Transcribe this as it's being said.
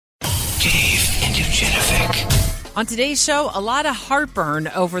On today's show, a lot of heartburn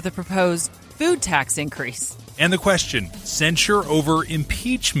over the proposed food tax increase. And the question, censure over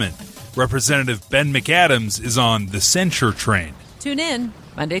impeachment. Representative Ben McAdams is on the censure train. Tune in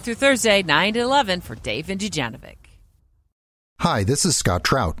Monday through Thursday, 9 to 11 for Dave and Dujanovic. Hi, this is Scott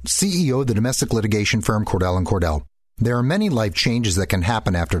Trout, CEO of the domestic litigation firm Cordell & Cordell. There are many life changes that can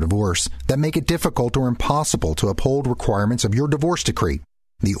happen after divorce that make it difficult or impossible to uphold requirements of your divorce decree.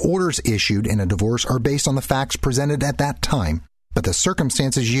 The orders issued in a divorce are based on the facts presented at that time, but the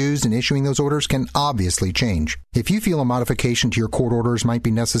circumstances used in issuing those orders can obviously change. If you feel a modification to your court orders might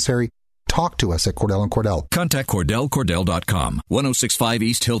be necessary, talk to us at Cordell & Cordell. Contact CordellCordell.com, 1065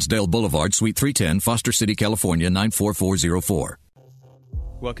 East Hillsdale Boulevard, Suite 310, Foster City, California, 94404.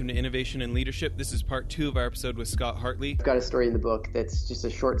 Welcome to Innovation and Leadership. This is part 2 of our episode with Scott Hartley. I've got a story in the book that's just a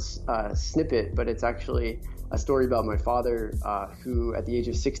short snippet, but it's actually a story about my father who at the age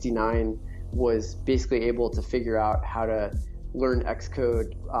of 69 was basically able to figure out how to learn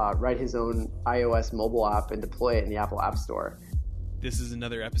Xcode, write his own iOS mobile app, and deploy it in the Apple App Store. This is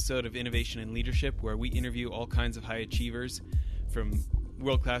another episode of Innovation and Leadership where we interview all kinds of high achievers, from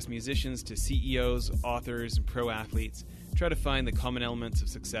world-class musicians to CEOs, authors, and pro athletes. Try to find the common elements of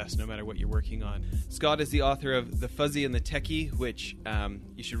success no matter what you're working on. Scott is the author of The Fuzzy and the Techie, which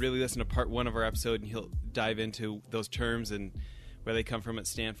you should really listen to part 1 of our episode, and he'll dive into those terms and where they come from at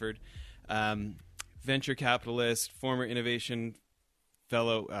Stanford. Venture capitalist, former innovation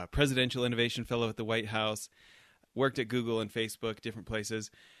fellow, presidential innovation fellow at the White House, worked at Google and Facebook, different places.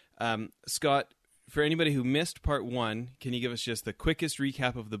 Scott, for anybody who missed part 1, can you give us just the quickest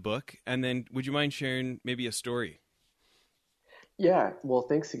recap of the book? And then would you mind sharing maybe a story? Yeah, well,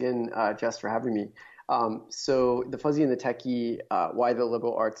 thanks again, Jess, for having me. So The Fuzzy and the Techie, Why the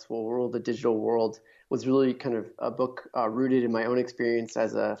Liberal Arts Will Rule the Digital World was really kind of a book rooted in my own experience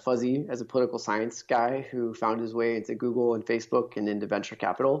as a political science guy who found his way into Google and Facebook and into venture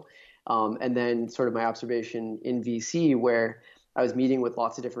capital. And then sort of my observation in VC, where I was meeting with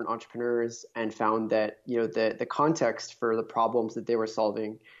lots of different entrepreneurs and found that, the context for the problems that they were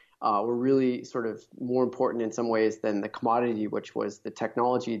solving were really sort of more important in some ways than the commodity, which was the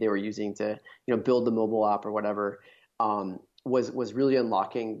technology they were using to, build the mobile app or whatever, was really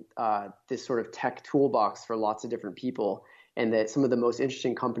unlocking this sort of tech toolbox for lots of different people. And that some of the most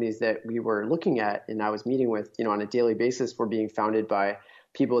interesting companies that we were looking at and I was meeting with, on a daily basis were being founded by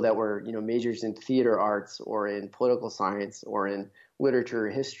people that were, majors in theater arts or in political science or in literature,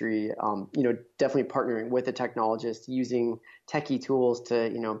 history, definitely partnering with a technologist, using techie tools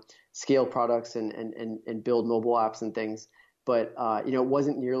to, scale products and build mobile apps and things. But, it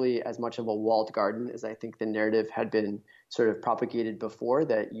wasn't nearly as much of a walled garden as I think the narrative had been sort of propagated before,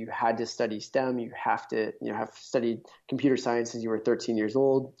 that you had to study STEM, you have to, have studied computer science since you were 13 years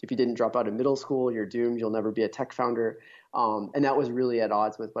old. If you didn't drop out of middle school, you're doomed, you'll never be a tech founder. And that was really at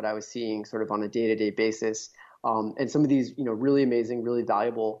odds with what I was seeing sort of on a day-to-day basis. And some of these, really amazing, really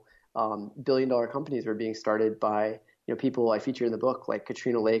valuable billion-dollar companies were being started by, people I feature in the book, like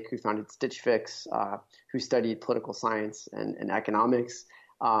Katrina Lake, who founded Stitch Fix, who studied political science and economics,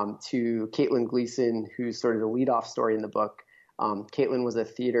 to Caitlin Gleason, who's sort of the lead-off story in the book. Caitlin was a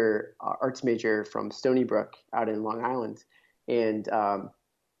theater arts major from Stony Brook out in Long Island. And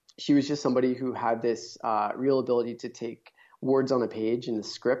she was just somebody who had this real ability to take words on a page in the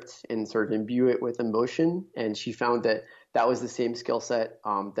script and sort of imbue it with emotion. And she found that that was the same skill set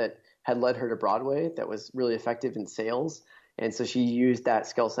that had led her to Broadway, that was really effective in sales. And so she used that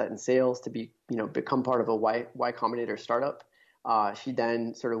skill set in sales to become part of a Y Combinator startup. She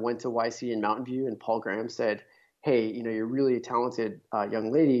then sort of went to YC in Mountain View, and Paul Graham said, hey, you're really a talented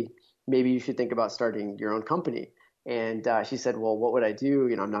young lady. Maybe you should think about starting your own company. And she said, well, what would I do?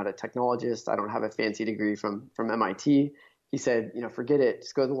 I'm not a technologist. I don't have a fancy degree from MIT. He said, forget it.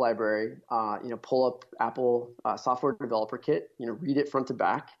 Just go to the library, pull up Apple Software Developer Kit, read it front to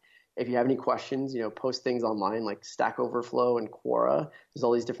back. If you have any questions, post things online like Stack Overflow and Quora. There's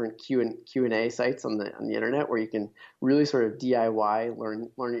all these different Q&A sites on the internet where you can really sort of DIY,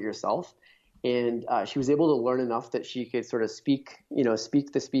 learn it yourself. And she was able to learn enough that she could sort of speak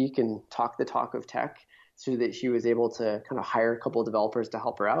the speak and talk the talk of tech, so that she was able to kind of hire a couple of developers to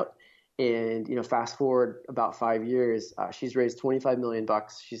help her out. And, fast forward about 5 years, she's raised $25 million.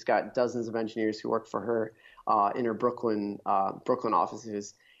 She's got dozens of engineers who work for her in her Brooklyn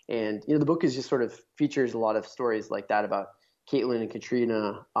offices. And, the book is just sort of features a lot of stories like that about Caitlin and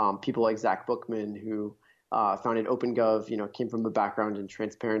Katrina, people like Zach Bookman, who founded OpenGov, came from a background in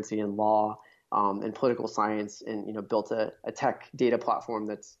transparency and law and political science, and, built a tech data platform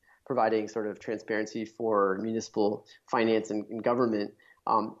that's providing sort of transparency for municipal finance and government.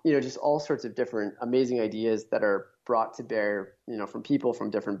 just all sorts of different amazing ideas that are brought to bear, from people from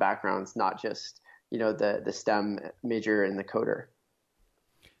different backgrounds, not just, the STEM major and the coder.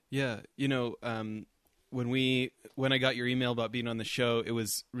 Yeah. When I got your email about being on the show, it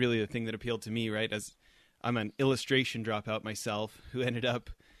was really the thing that appealed to me, right? As I'm an illustration dropout myself who ended up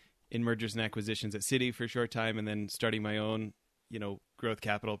in mergers and acquisitions at Citi for a short time and then starting my own, growth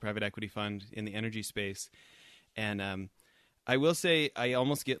capital private equity fund in the energy space. And I will say I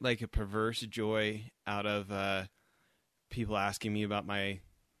almost get like a perverse joy out of people asking me about my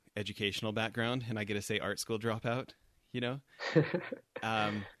educational background, and I get to say art school dropout,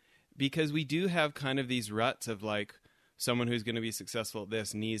 because we do have kind of these ruts of like someone who's going to be successful at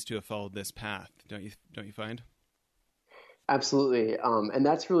this needs to have followed this path. Don't you find? Absolutely. And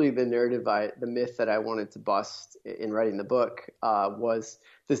that's really the narrative, the myth that I wanted to bust in writing the book, was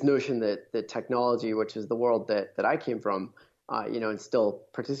this notion that technology, which is the world that I came from, and still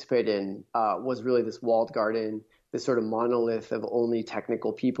participate in, was really this walled garden, this sort of monolith of only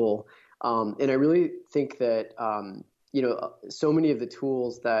technical people. And I really think that, so many of the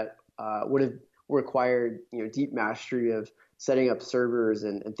tools that would have required, deep mastery of setting up servers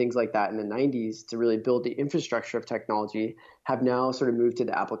and things like that in the 90s to really build the infrastructure of technology have now sort of moved to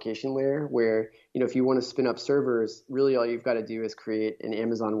the application layer where, if you want to spin up servers, really all you've got to do is create an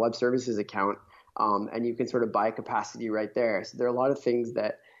Amazon Web Services account, and you can sort of buy capacity right there. So there are a lot of things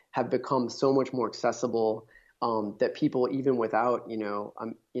that have become so much more accessible, that people, even without,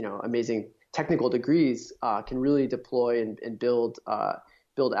 amazing technical degrees, can really deploy and build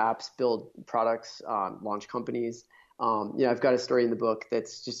apps, build products, launch companies. I've got a story in the book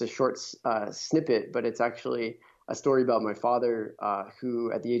that's just a short snippet, but it's actually a story about my father,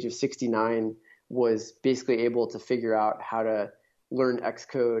 who at the age of 69 was basically able to figure out how to learn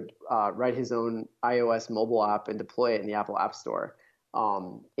Xcode, write his own iOS mobile app and deploy it in the Apple App Store.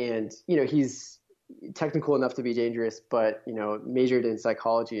 He's technical enough to be dangerous, but, majored in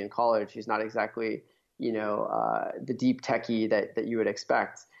psychology in college. He's not exactly, the deep techie that you would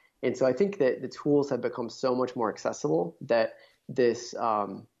expect. And so I think that the tools have become so much more accessible that this,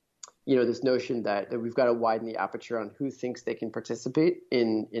 this notion that we've got to widen the aperture on who thinks they can participate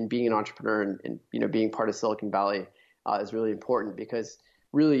in being an entrepreneur and being part of Silicon Valley is really important, because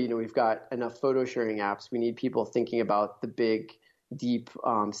really, we've got enough photo sharing apps. We need people thinking about the big, deep,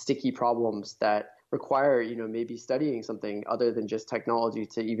 sticky problems that require, maybe studying something other than just technology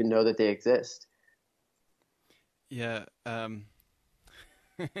to even know that they exist. Yeah.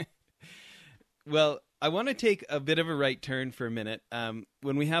 Well, I want to take a bit of a right turn for a minute.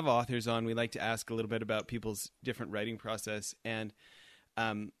 When we have authors on, we like to ask a little bit about people's different writing process. And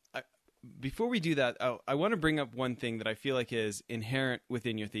before we do that, I want to bring up one thing that I feel like is inherent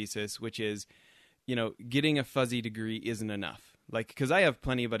within your thesis, which is, getting a fuzzy degree isn't enough. Like, because I have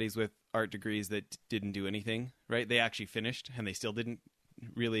plenty of buddies with art degrees that didn't do anything, right? They actually finished and they still didn't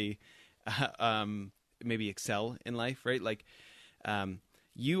really maybe excel in life, right? Like,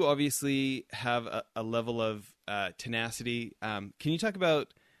 you obviously have a level of tenacity. Can you talk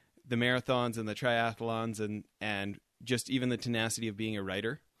about the marathons and the triathlons and just even the tenacity of being a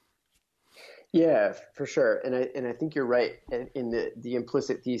writer? Yeah, for sure. And I think you're right in the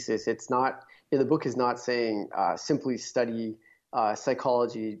implicit thesis. It's not, the book is not saying simply study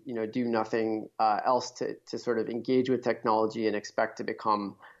psychology, do nothing else to sort of engage with technology and expect to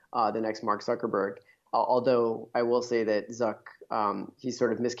become the next Mark Zuckerberg. Although I will say that Zuck, he's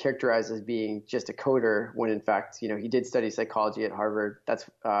sort of mischaracterized as being just a coder when in fact, he did study psychology at Harvard. That's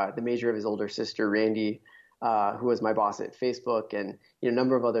the major of his older sister, Randy, who was my boss at Facebook, and a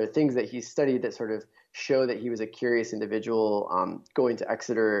number of other things that he studied that sort of show that he was a curious individual, going to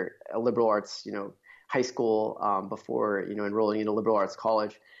Exeter, a liberal arts, high school, before, enrolling in a liberal arts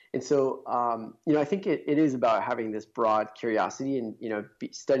college. And so, I think it is about having this broad curiosity and,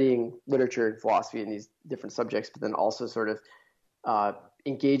 studying literature and philosophy and these different subjects, but then also sort of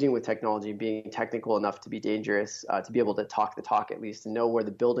engaging with technology and being technical enough to be dangerous, to be able to talk the talk at least and know where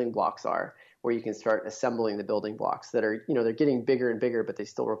the building blocks are, where you can start assembling the building blocks that are, they're getting bigger and bigger, but they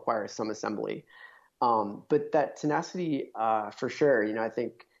still require some assembly. But that tenacity, for sure, I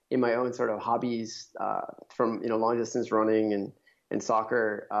think in my own sort of hobbies, from, long distance running and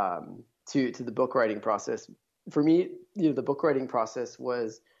soccer, to the book writing process, for me, the book writing process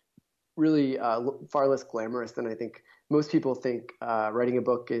was really far less glamorous than I think most people think. Writing a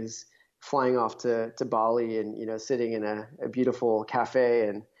book is flying off to Bali and, sitting in a beautiful cafe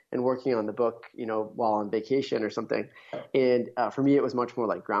and working on the book, while on vacation or something. And for me, it was much more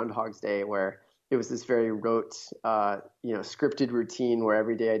like Groundhog's Day, where it was this very rote, scripted routine where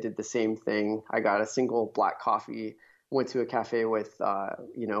every day I did the same thing. I got a single black coffee, went to a cafe with,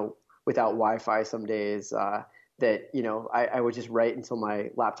 without Wi-Fi some days, that, I would just write until my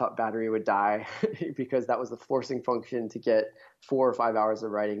laptop battery would die because that was the forcing function to get 4 or 5 hours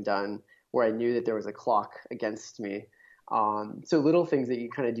of writing done, where I knew that there was a clock against me. So little things that you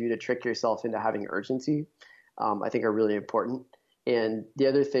kind of do to trick yourself into having urgency, I think are really important. And the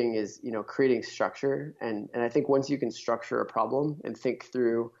other thing is, creating structure. And I think once you can structure a problem and think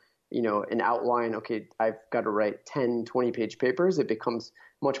through, an outline, okay, I've got to write 10, 20-page papers, it becomes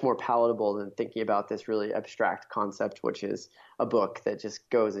much more palatable than thinking about this really abstract concept, which is a book that just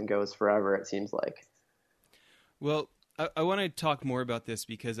goes and goes forever, it seems like. Well, I want to talk more about this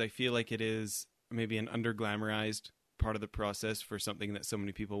because I feel like it is maybe an under-glamorized part of the process for something that so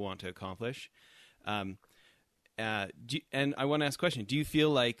many people want to accomplish. And I want to ask a question. Do you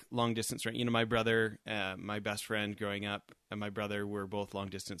feel like long distance running, my brother, my best friend growing up, and my brother were both long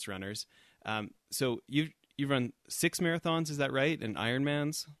distance runners. So you've run 6 marathons, is that right? And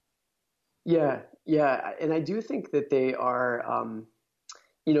Ironmans? Yeah. And I do think that they are,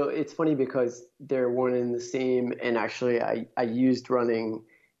 it's funny because they're one and the same. And actually I used running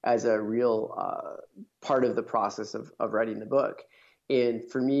as a real part of the process of writing the book. And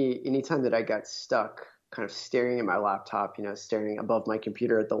for me, anytime that I got stuck kind of staring at my laptop, staring above my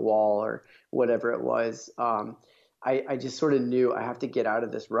computer at the wall or whatever it was, I just sort of knew I have to get out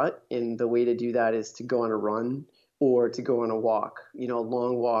of this rut. And the way to do that is to go on a run or to go on a walk, a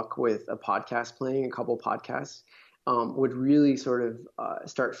long walk with a podcast playing, a couple podcasts, would really sort of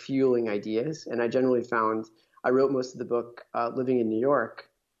start fueling ideas. And I generally found I wrote most of the book living in New York,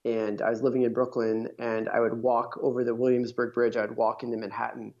 and I was living in Brooklyn, and I would walk over the Williamsburg Bridge. I'd walk into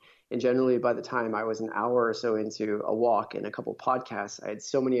Manhattan. And generally by the time I was an hour or so into a walk and a couple podcasts, I had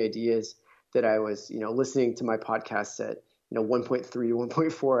so many ideas that I was, listening to my podcasts at, 1.3,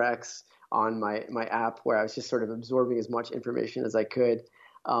 1.4x on my app, where I was just sort of absorbing as much information as I could.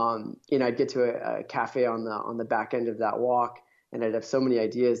 And I'd get to a cafe on the back end of that walk, and I'd have so many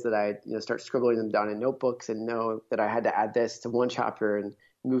ideas that I'd, start scribbling them down in notebooks and know that I had to add this to one chapter and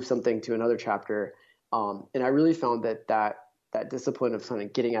move something to another chapter. And I really found that discipline of kind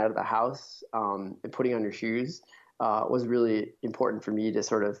of getting out of the house and putting on your shoes was really important for me to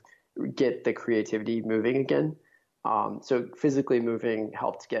sort of get the creativity moving again. So physically moving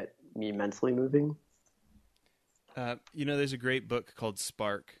helped get me mentally moving. There's a great book called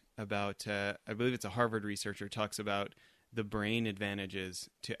Spark about, I believe it's a Harvard researcher, talks about the brain advantages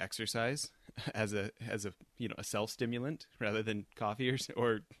to exercise as a self-stimulant rather than coffee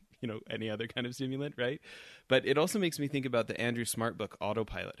or any other kind of stimulant, right? But it also makes me think about the Andrew Smart book,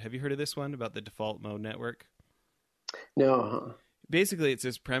 Autopilot. Have you heard of this one about the default mode network? No. Basically, it's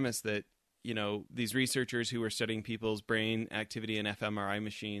this premise that, these researchers who were studying people's brain activity in fMRI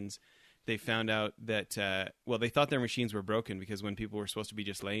machines, they found out that, they thought their machines were broken because when people were supposed to be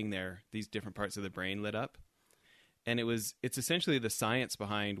just laying there, these different parts of the brain lit up. And it's essentially the science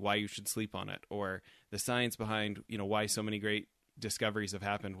behind why you should sleep on it, or the science behind, why so many great discoveries have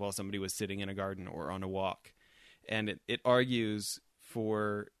happened while somebody was sitting in a garden or on a walk. And it argues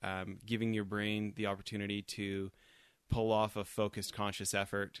for giving your brain the opportunity to pull off a focused conscious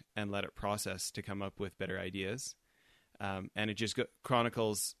effort and let it process to come up with better ideas. And it just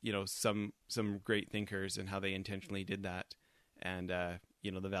chronicles, some great thinkers and how they intentionally did that, and the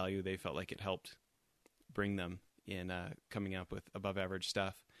value they felt like it helped bring them in coming up with above average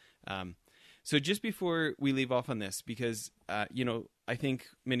stuff. So just before we leave off on this, because I think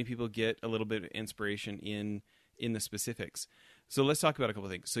many people get a little bit of inspiration in the specifics. So let's talk about a couple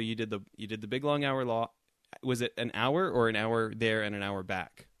of things. So you did the big long hour law. Was it an hour or an hour there and an hour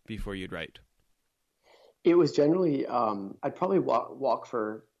back before you'd write? It was generally I'd probably walk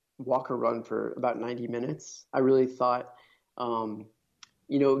or run for about 90 minutes. I really thought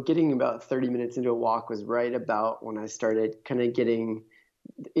getting about 30 minutes into a walk was right about when I started kind of getting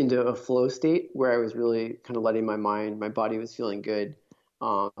into a flow state where I was really kind of letting my body was feeling good.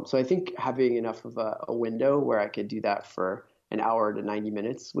 So I think having enough of a window where I could do that for an hour to 90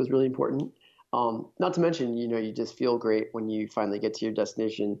 minutes was really important. Not to mention, you just feel great when you finally get to your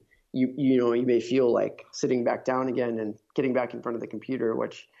destination. You may feel like sitting back down again and getting back in front of the computer,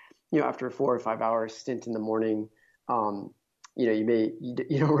 which, after a 4 or 5 hour stint in the morning, you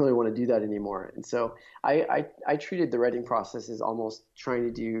don't really want to do that anymore. And so I treated the writing process as almost trying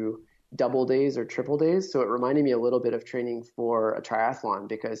to do double days or triple days. So it reminded me a little bit of training for a triathlon,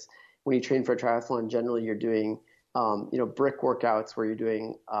 because when you train for a triathlon, generally you're doing, brick workouts where you're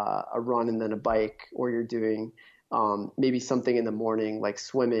doing a run and then a bike, or you're doing maybe something in the morning like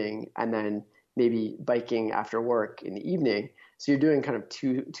swimming and then maybe biking after work in the evening. So you're doing kind of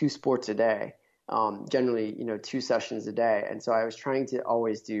two sports a day. generally, 2 sessions a day. And so I was trying to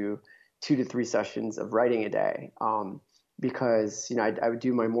always do 2 to 3 sessions of writing a day, because, I would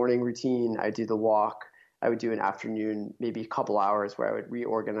do my morning routine, I'd do the walk, I would do an afternoon, maybe a couple hours where I would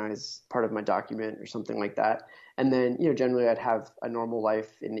reorganize part of my document or something like that. And then, generally I'd have a normal life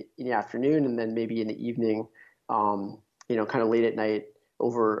in the afternoon, and then maybe in the evening, kind of late at night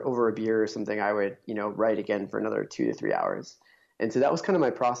over a beer or something, I would, write again for another 2 to 3 hours. And so that was kind of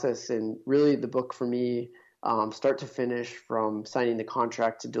my process. And really the book for me, start to finish, from signing the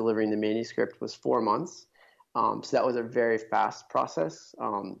contract to delivering the manuscript, was 4 months. So that was a very fast process.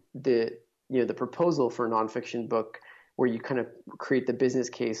 The proposal for a nonfiction book, where you kind of create the business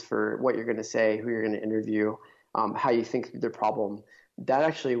case for what you're going to say, who you're going to interview, how you think through the problem, that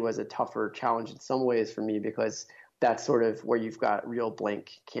actually was a tougher challenge in some ways for me, because that's sort of where you've got real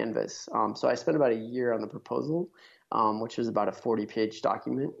blank canvas. So I spent about a year on the proposal, which was about a 40-page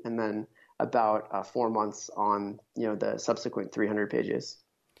document, and then about 4 months on the subsequent 300 pages.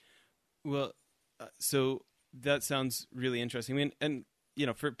 Well, so that sounds really interesting. I mean, and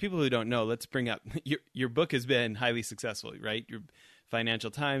for people who don't know, let's bring up your book has been highly successful, right? Your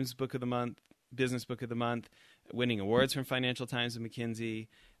Financial Times Book of the Month, Business Book of the Month, winning awards from Financial Times and McKinsey,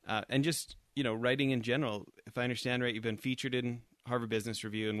 and just writing in general. If I understand right, you've been featured in Harvard Business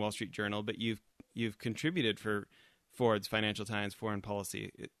Review and Wall Street Journal, but you've contributed for Ford's Financial Times Foreign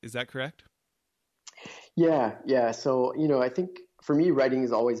Policy. Is that correct? Yeah. So, I think for me, writing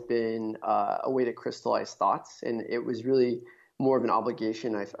has always been a way to crystallize thoughts. And it was really more of an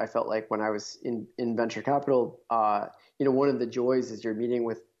obligation. I felt like when I was in venture capital, one of the joys is you're meeting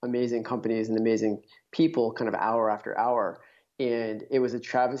with amazing companies and amazing people kind of hour after hour. And it was a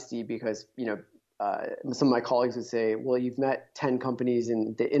travesty because, some of my colleagues would say, well, you've met 10 companies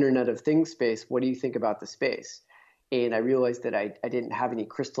in the Internet of Things space. What do you think about the space? And I realized that I didn't have any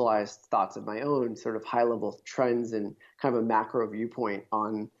crystallized thoughts of my own, sort of high-level trends and kind of a macro viewpoint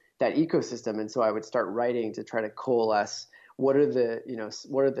on that ecosystem. And so I would start writing to try to coalesce what are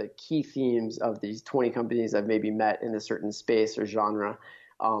the key themes of these 20 companies I've maybe met in a certain space or genre.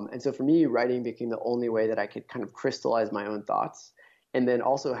 And so for me, writing became the only way that I could kind of crystallize my own thoughts, and then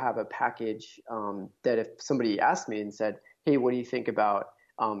also have a package that if somebody asked me and said, hey, what do you think about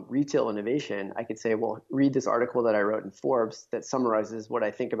retail innovation, I could say, well, read this article that I wrote in Forbes that summarizes what I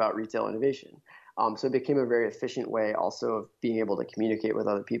think about retail innovation. So it became a very efficient way also of being able to communicate with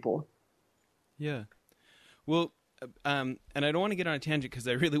other people. Yeah. Well, and I don't want to get on a tangent because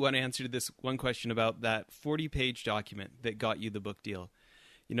I really want to answer this one question about that 40-page document that got you the book deal.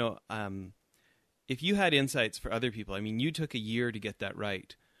 If you had insights for other people, I mean, you took a year to get that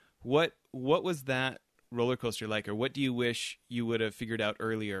right. What was that roller coaster like, or what do you wish you would have figured out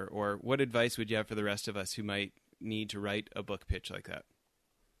earlier, or what advice would you have for the rest of us who might need to write a book pitch like that?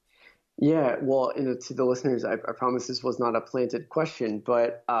 Yeah, well, to the listeners, I promise this was not a planted question,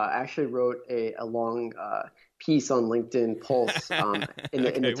 but I actually wrote a long piece on LinkedIn Pulse.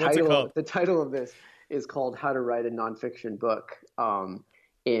 The title of this is called "How to Write a Nonfiction Book."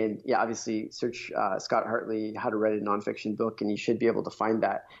 And yeah, obviously search Scott Hartley, How to Write a Nonfiction Book, and you should be able to find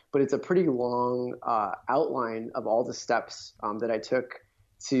that. But it's a pretty long outline of all the steps that I took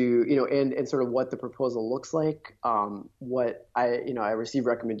to, and sort of what the proposal looks like. What I received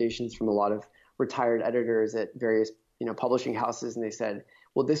recommendations from a lot of retired editors at various, publishing houses, and they said,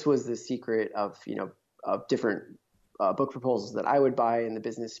 well, this was the secret of different book proposals that I would buy in the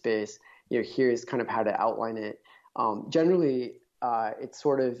business space. Here's kind of how to outline it. Generally, it's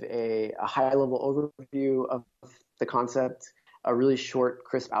sort of a high-level overview of the concept, a really short,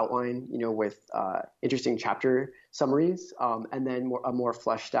 crisp outline, with interesting chapter summaries, and then a more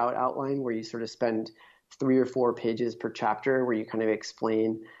fleshed out outline where you sort of spend 3 or 4 pages per chapter, where you kind of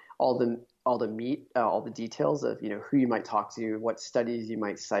explain all the meat, all the details of who you might talk to, what studies you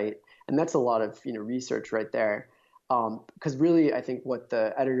might cite, and that's a lot of research right there. Because really, I think what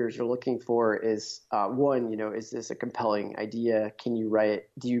the editors are looking for is, one, is this a compelling idea? Can you write?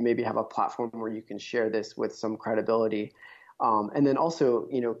 Do you maybe have a platform where you can share this with some credibility? And then also,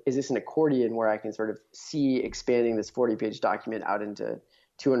 is this an accordion where I can sort of see expanding this 40-page document out into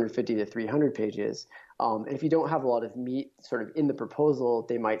 250 to 300 pages? And if you don't have a lot of meat sort of in the proposal,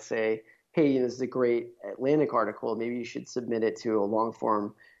 they might say, hey, this is a great Atlantic article. Maybe you should submit it to a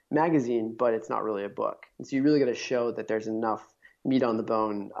long-form magazine, but it's not really a book. And so you really got to show that there's enough meat on the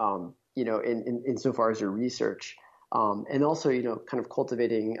bone, insofar as your research. And also, kind of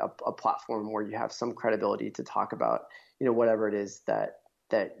cultivating a platform where you have some credibility to talk about, whatever it is that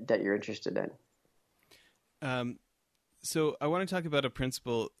you're interested in. So I want to talk about a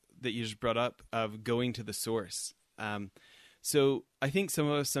principle that you just brought up of going to the source. So I think some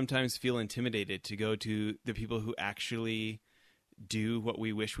of us sometimes feel intimidated to go to the people who actually do what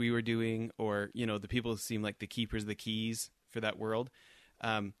we wish we were doing, or, the people who seem like the keepers of the keys for that world.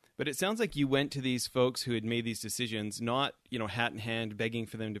 But it sounds like you went to these folks who had made these decisions, not, hat in hand, begging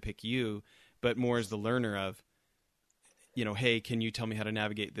for them to pick you, but more as the learner of, hey, can you tell me how to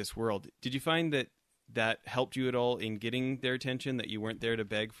navigate this world? Did you find that helped you at all in getting their attention, that you weren't there to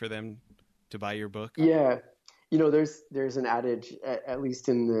beg for them to buy your book? Yeah. There's an adage, at least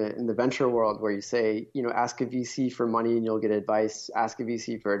in the venture world, where you say, ask a VC for money and you'll get advice. Ask a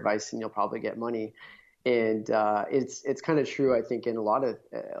VC for advice and you'll probably get money. And it's kind of true, I think, in a lot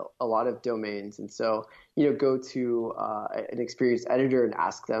of domains. And so, go to an experienced editor and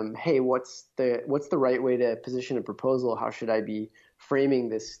ask them, hey, what's the right way to position a proposal? How should I be framing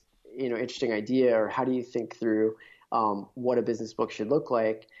this, interesting idea? Or how do you think through what a business book should look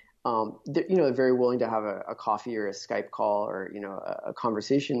like? They're very willing to have a coffee or a Skype call or, a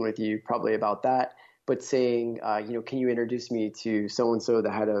conversation with you probably about that. But saying, can you introduce me to so-and-so,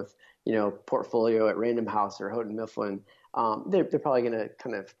 the head of, portfolio at Random House or Houghton Mifflin, they're probably going to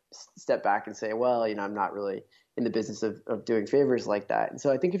kind of step back and say, well, I'm not really in the business of doing favors like that. And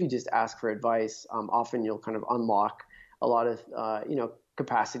so I think if you just ask for advice, often you'll kind of unlock a lot of,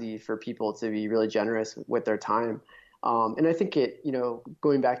 capacity for people to be really generous with their time. And I think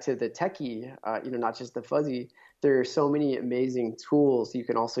going back to the techie, not just the fuzzy, there are so many amazing tools you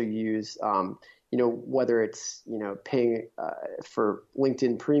can also use, whether it's, paying for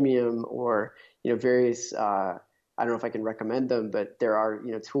LinkedIn Premium or, various, I don't know if I can recommend them, but there are,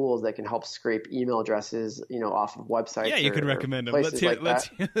 tools that can help scrape email addresses, off of websites. Yeah, you can recommend them. Let's hear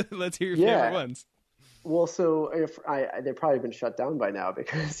your favorite ones. Well, so they've probably been shut down by now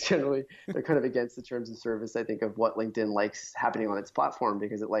because generally they're kind of against the terms of service, I think, of what LinkedIn likes happening on its platform,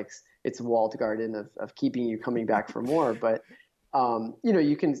 because it likes its walled garden of keeping you coming back for more. But,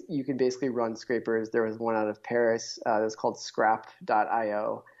 you can basically run scrapers. There was one out of Paris that's called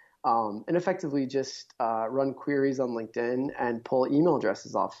scrap.io, and effectively just run queries on LinkedIn and pull email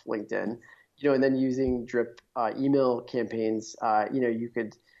addresses off LinkedIn, and then using drip email campaigns, you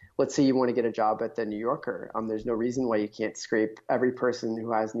could. Let's say you want to get a job at the New Yorker. There's no reason why you can't scrape every person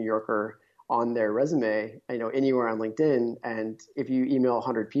who has New Yorker on their resume, anywhere on LinkedIn. And if you email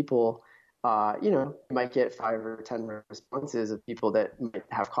 100 people, you might get 5 or 10 responses of people that might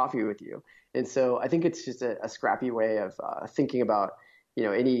have coffee with you. And so I think it's just a scrappy way of thinking about,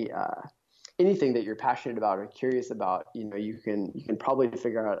 anything that you're passionate about or curious about. You can probably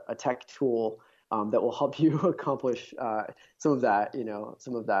figure out a tech tool that will help you accomplish some of that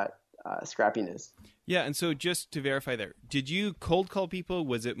scrappiness. Yeah, and so just to verify there, did you cold call people?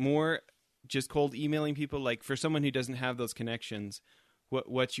 Was it more just cold emailing people? Like, for someone who doesn't have those connections,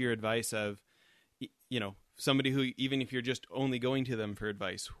 what's your advice of, somebody who, even if you're just only going to them for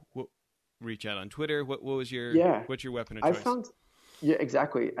advice, reach out on Twitter? What's your weapon of choice? Yeah,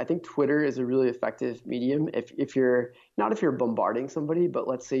 exactly. I think Twitter is a really effective medium. If you're bombarding somebody, but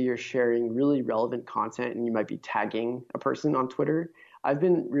let's say you're sharing really relevant content and you might be tagging a person on Twitter. I've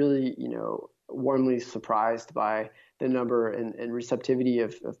been really, warmly surprised by the number and receptivity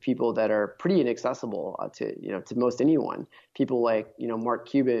of people that are pretty inaccessible to most anyone. People like, Mark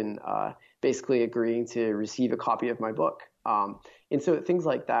Cuban basically agreeing to receive a copy of my book. And so things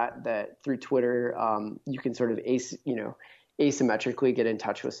like that through Twitter, you can sort of asymmetrically get in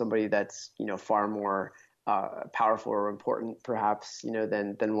touch with somebody that's, far more powerful or important perhaps,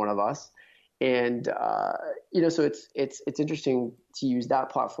 than one of us. And, so it's interesting to use that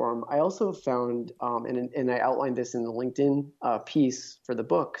platform. I also found, and I outlined this in the LinkedIn piece for the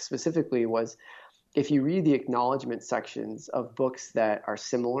book specifically, was if you read the acknowledgement sections of books that are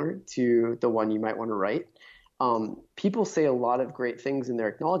similar to the one you might want to write, people say a lot of great things in their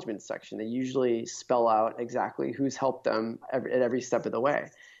acknowledgement section. They usually spell out exactly who's helped them at every step of the way.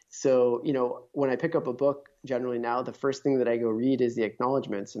 So, when I pick up a book, generally now, the first thing that I go read is the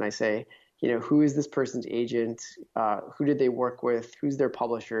acknowledgements. And I say, who is this person's agent? Who did they work with? Who's their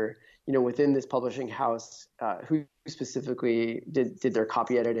publisher? Within this publishing house, who specifically did their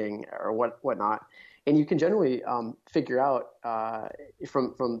copy editing or whatnot? And you can generally figure out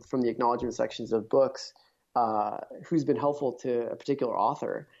from the acknowledgement sections of books who's been helpful to a particular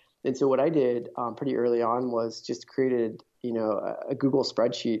author. And so what I did pretty early on was just created, a Google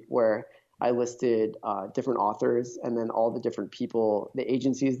spreadsheet where I listed different authors and then all the different people, the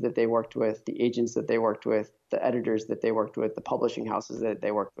agencies that they worked with, the agents that they worked with, the editors that they worked with, the publishing houses that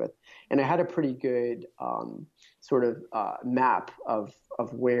they worked with. And I had a pretty good sort of map of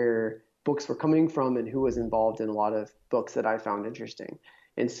where books were coming from and who was involved in a lot of books that I found interesting.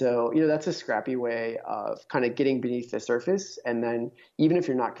 And so, that's a scrappy way of kind of getting beneath the surface. And then even if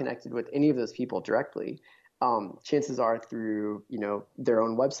you're not connected with any of those people directly, chances are through, their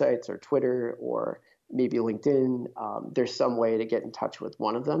own websites or Twitter or maybe LinkedIn, there's some way to get in touch with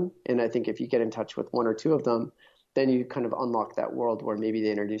one of them. And I think if you get in touch with one or two of them, then you kind of unlock that world where maybe they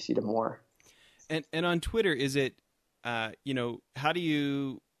introduce you to more. And on Twitter, is it, how do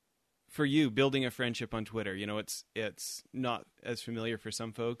you, for you, building a friendship on Twitter, it's not as familiar for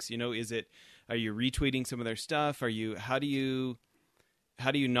some folks, are you retweeting some of their stuff? How do you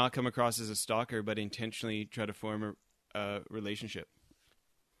not come across as a stalker, but intentionally try to form a relationship?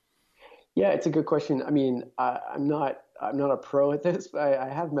 Yeah, it's a good question. I mean, I'm not a pro at this, but I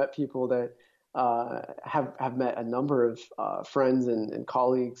have met people that have met a number of friends and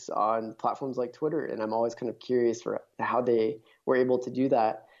colleagues on platforms like Twitter, and I'm always kind of curious for how they were able to do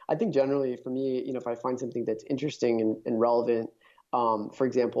that. I think generally for me, if I find something that's interesting and relevant, for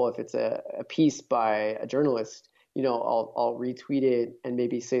example, if it's a piece by a journalist, I'll retweet it and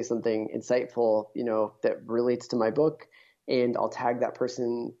maybe say something insightful, that relates to my book, and I'll tag that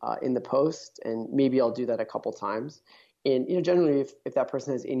person in the post, and maybe I'll do that a couple times. And generally, if that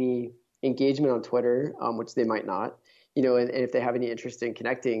person has any engagement on Twitter, which they might not, and if they have any interest in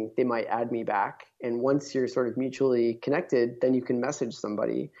connecting, they might add me back. And once you're sort of mutually connected, then you can message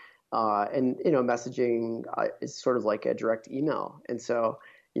somebody. And messaging is sort of like a direct email. And so,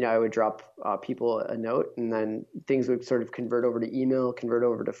 I would drop people a note, and then things would sort of convert over to email, convert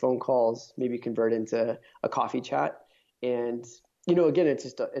over to phone calls, maybe convert into a coffee chat. And, again,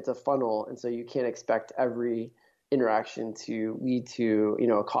 it's a funnel. And so you can't expect every interaction to lead to,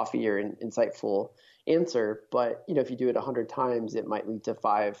 a coffee or an insightful answer. But, if you do it 100 times, it might lead to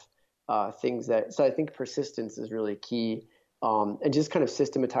 5 things so I think persistence is really key. And just kind of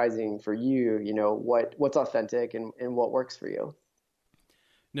systematizing for you, what's authentic and what works for you.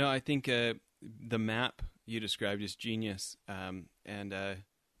 No, I think the map you described is genius.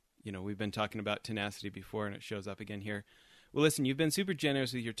 We've been talking about tenacity before, and it shows up again here. Well, listen, you've been super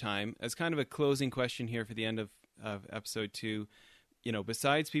generous with your time. As kind of a closing question here for the end of episode 2,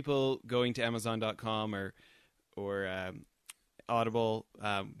 besides people going to Amazon.com or Audible,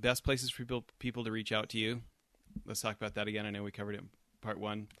 best places for people to reach out to you. Let's talk about that again. I know we covered it in part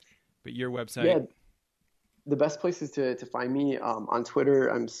 1, but your website. Yeah, the best places to find me on Twitter,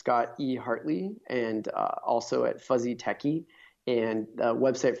 I'm Scott E. Hartley, and also at Fuzzy Techie. And the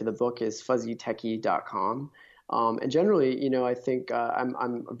website for the book is fuzzytechie.com. And generally, I think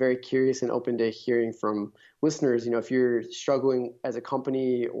I'm very curious and open to hearing from listeners. If you're struggling as a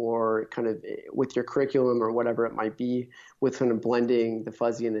company or kind of with your curriculum or whatever it might be with kind of blending the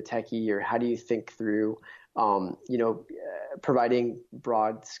fuzzy and the techie, or how do you think through providing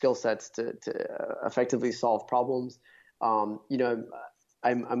broad skill sets to effectively solve problems. I'm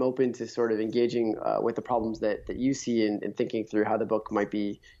open to sort of engaging with the problems that you see and thinking through how the book might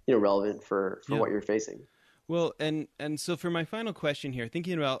be, relevant for what you're facing. Well, and so for my final question here,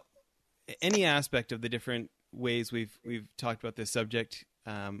 thinking about any aspect of the different ways we've talked about this subject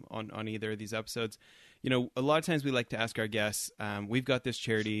on either of these episodes, a lot of times we like to ask our guests, we've got this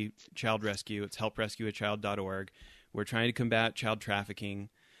charity, Child Rescue, it's helprescueachild.org. We're trying to combat child trafficking.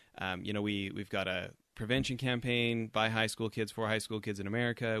 We've got a prevention campaign by high school kids for high school kids in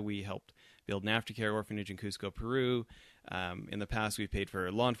America. We helped build an aftercare orphanage in Cusco, Peru. In the past, we've paid for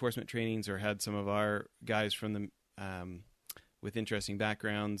law enforcement trainings or had some of our guys from the with interesting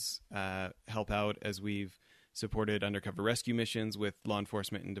backgrounds help out as we've supported undercover rescue missions with law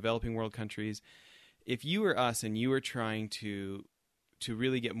enforcement in developing world countries. If you were us and you were trying to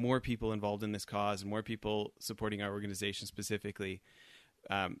really get more people involved in this cause and more people supporting our organization specifically,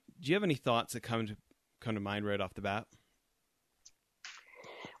 do you have any thoughts that come to mind right off the bat?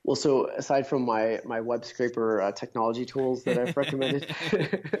 Well, so aside from my web scraper technology tools that I've recommended,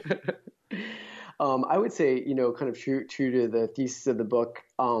 I would say, kind of true to the thesis of the book,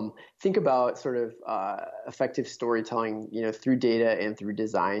 think about sort of effective storytelling, through data and through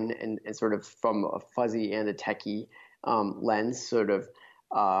design and sort of from a fuzzy and a techie lens, sort of.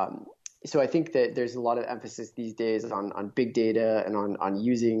 So I think that there's a lot of emphasis these days on big data and on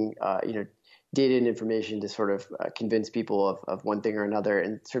using, data and information to sort of convince people of one thing or another,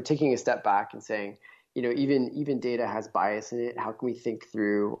 and sort of taking a step back and saying, even data has bias in it. How can we think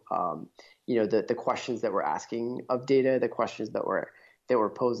through, the questions that we're asking of data, the questions that we're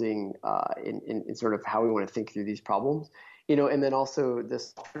posing in sort of how we want to think through these problems, and then also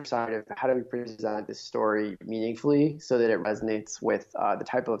this other side of how do we present this story meaningfully so that it resonates with the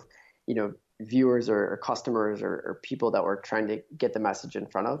type of, viewers or customers or people that we're trying to get the message in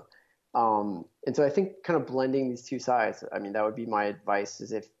front of. And so I think kind of blending these two sides, I mean, that would be my advice,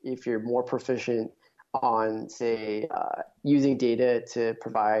 is if you're more proficient on, say, using data to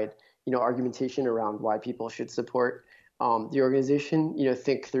provide, argumentation around why people should support the organization,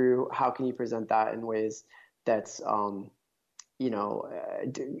 think through how can you present that in ways that's,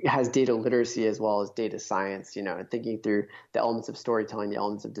 has data literacy as well as data science, and thinking through the elements of storytelling, the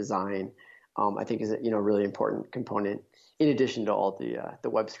elements of design, I think is a, really important component, in addition to all the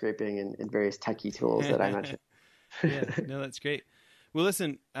web scraping and various techie tools that I mentioned. Yeah, no, that's great. Well,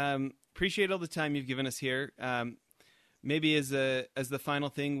 listen, appreciate all the time you've given us here. Maybe as the final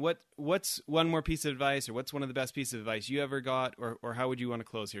thing, what's one more piece of advice, or what's one of the best pieces of advice you ever got, or how would you want to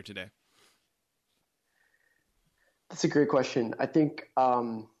close here today? That's a great question. I think,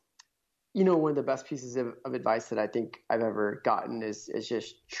 one of the best pieces of advice that I think I've ever gotten is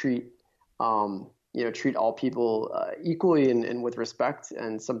just treat all people equally and with respect.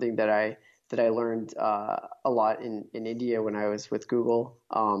 And something that I learned a lot in India when I was with Google.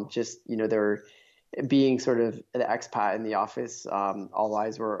 There being sort of the expat in the office, all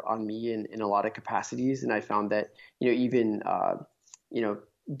eyes were on me in a lot of capacities. And I found that, even,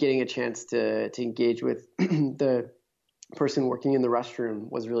 getting a chance to engage with the person working in the restroom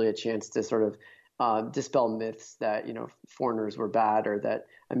was really a chance to sort of dispel myths that, foreigners were bad, or that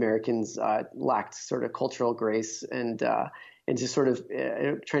Americans lacked sort of cultural grace, and just sort of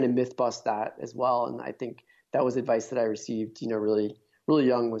trying to myth bust that as well. And I think that was advice that I received, really, really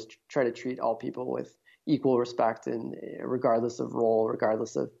young, was try to treat all people with equal respect, and regardless of role,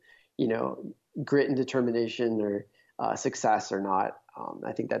 regardless of, grit and determination, or success or not.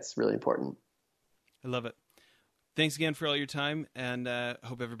 I think that's really important. I love it. Thanks again for all your time, and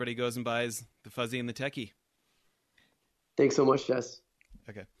hope everybody goes and buys The Fuzzy and the Techie. Thanks so much, Jess.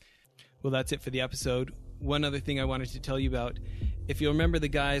 Okay. Well, that's it for the episode. One other thing I wanted to tell you about, if you remember the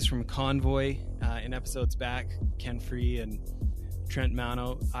guys from Convoy in episodes back, Ken Free and Trent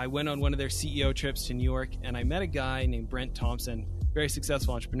Mano, I went on one of their CEO trips to New York, and I met a guy named Brent Thompson, very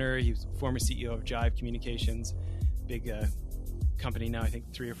successful entrepreneur. He was former CEO of Jive Communications, big company now, I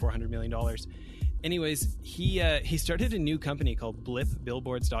think $300 or $400 million. Anyways, he started a new company called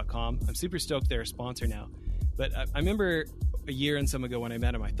blipbillboards.com. I'm super stoked they're a sponsor now. But I remember a year and some ago when I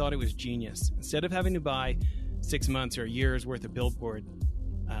met him, I thought it was genius. Instead of having to buy 6 months or a year's worth of billboard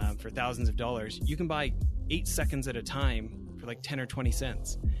for thousands of dollars, you can buy 8 seconds at a time for like 10 or 20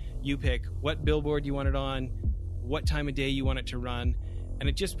 cents. You pick what billboard you want it on, what time of day you want it to run, and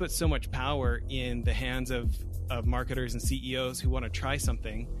it just puts so much power in the hands of marketers and CEOs who want to try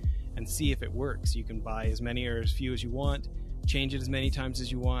something and see if it works. You can buy as many or as few as you want, change it as many times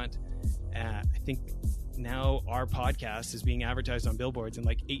as you want. I think now our podcast is being advertised on billboards in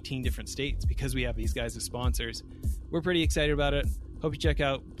like 18 different states because we have these guys as sponsors. We're pretty excited about it. Hope you check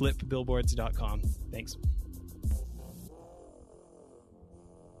out blipbillboards.com. Thanks.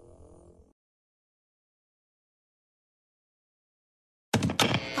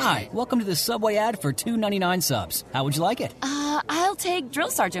 Hi, welcome to the Subway ad for $2.99 subs. How would you like it? I'll take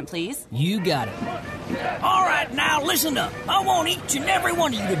Drill Sergeant, please. You got it. All right, now listen up. I want each and every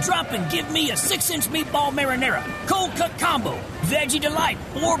one of you to drop and give me a 6-inch meatball marinara, cold cut combo, veggie delight,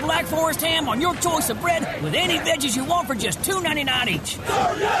 or Black Forest ham on your choice of bread with any veggies you want for just $2.99 each.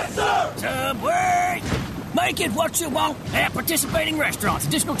 Sir, yes, sir! Subway! Make it what you want at participating restaurants.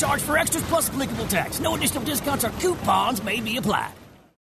 Additional charge for extras plus applicable tax. No additional discounts or coupons may be applied.